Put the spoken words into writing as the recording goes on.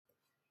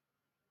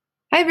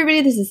Hi,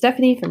 everybody. This is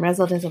Stephanie from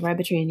Razzle Dazzle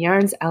Rabbitry and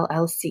Yarns,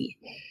 LLC.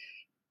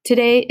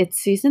 Today, it's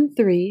Season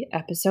 3,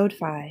 Episode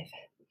 5.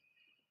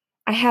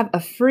 I have a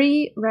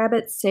free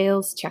rabbit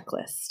sales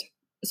checklist.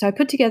 So I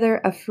put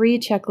together a free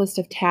checklist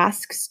of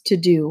tasks to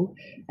do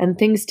and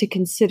things to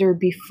consider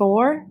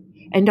before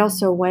and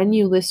also when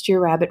you list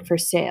your rabbit for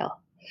sale.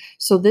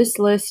 So this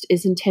list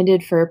is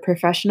intended for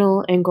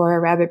professional Angora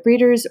rabbit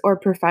breeders or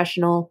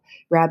professional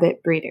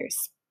rabbit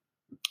breeders.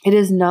 It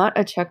is not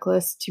a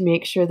checklist to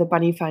make sure the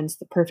bunny finds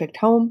the perfect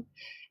home.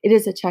 It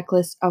is a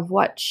checklist of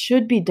what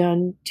should be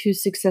done to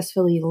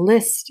successfully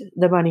list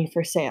the bunny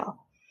for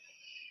sale.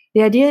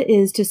 The idea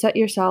is to set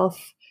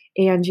yourself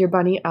and your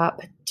bunny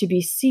up to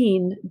be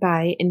seen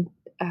by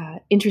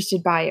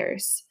interested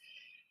buyers.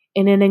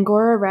 In an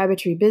Angora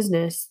rabbitry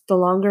business, the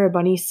longer a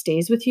bunny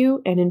stays with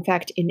you, and in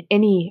fact, in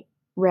any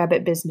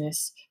rabbit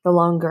business, the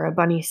longer a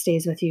bunny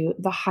stays with you,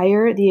 the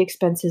higher the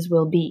expenses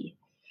will be.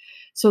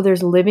 So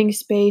there's living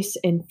space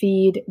and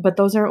feed, but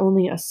those are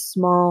only a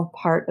small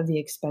part of the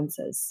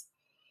expenses.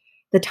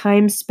 The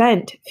time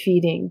spent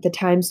feeding, the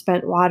time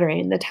spent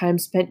watering, the time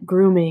spent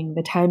grooming,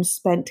 the time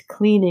spent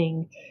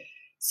cleaning,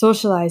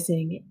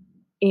 socializing,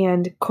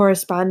 and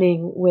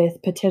corresponding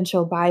with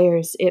potential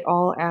buyers, it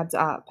all adds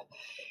up.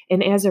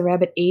 And as a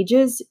rabbit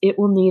ages, it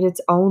will need its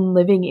own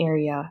living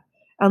area,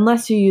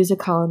 unless you use a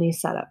colony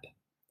setup.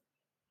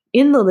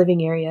 In the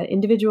living area,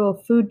 individual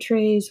food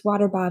trays,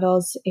 water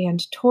bottles,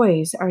 and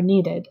toys are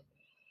needed.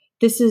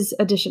 This is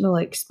additional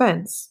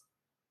expense.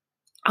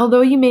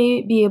 Although you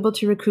may be able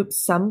to recoup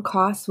some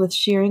costs with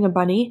shearing a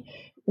bunny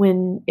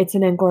when it's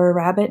an Angora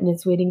rabbit and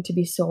it's waiting to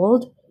be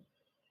sold,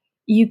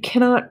 you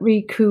cannot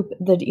recoup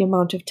the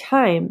amount of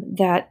time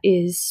that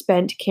is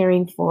spent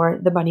caring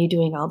for the bunny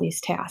doing all these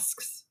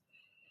tasks.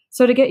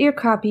 So to get your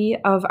copy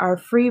of our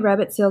free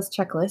rabbit sales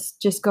checklist,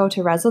 just go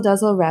to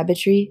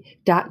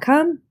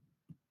razzledazzlerabbitry.com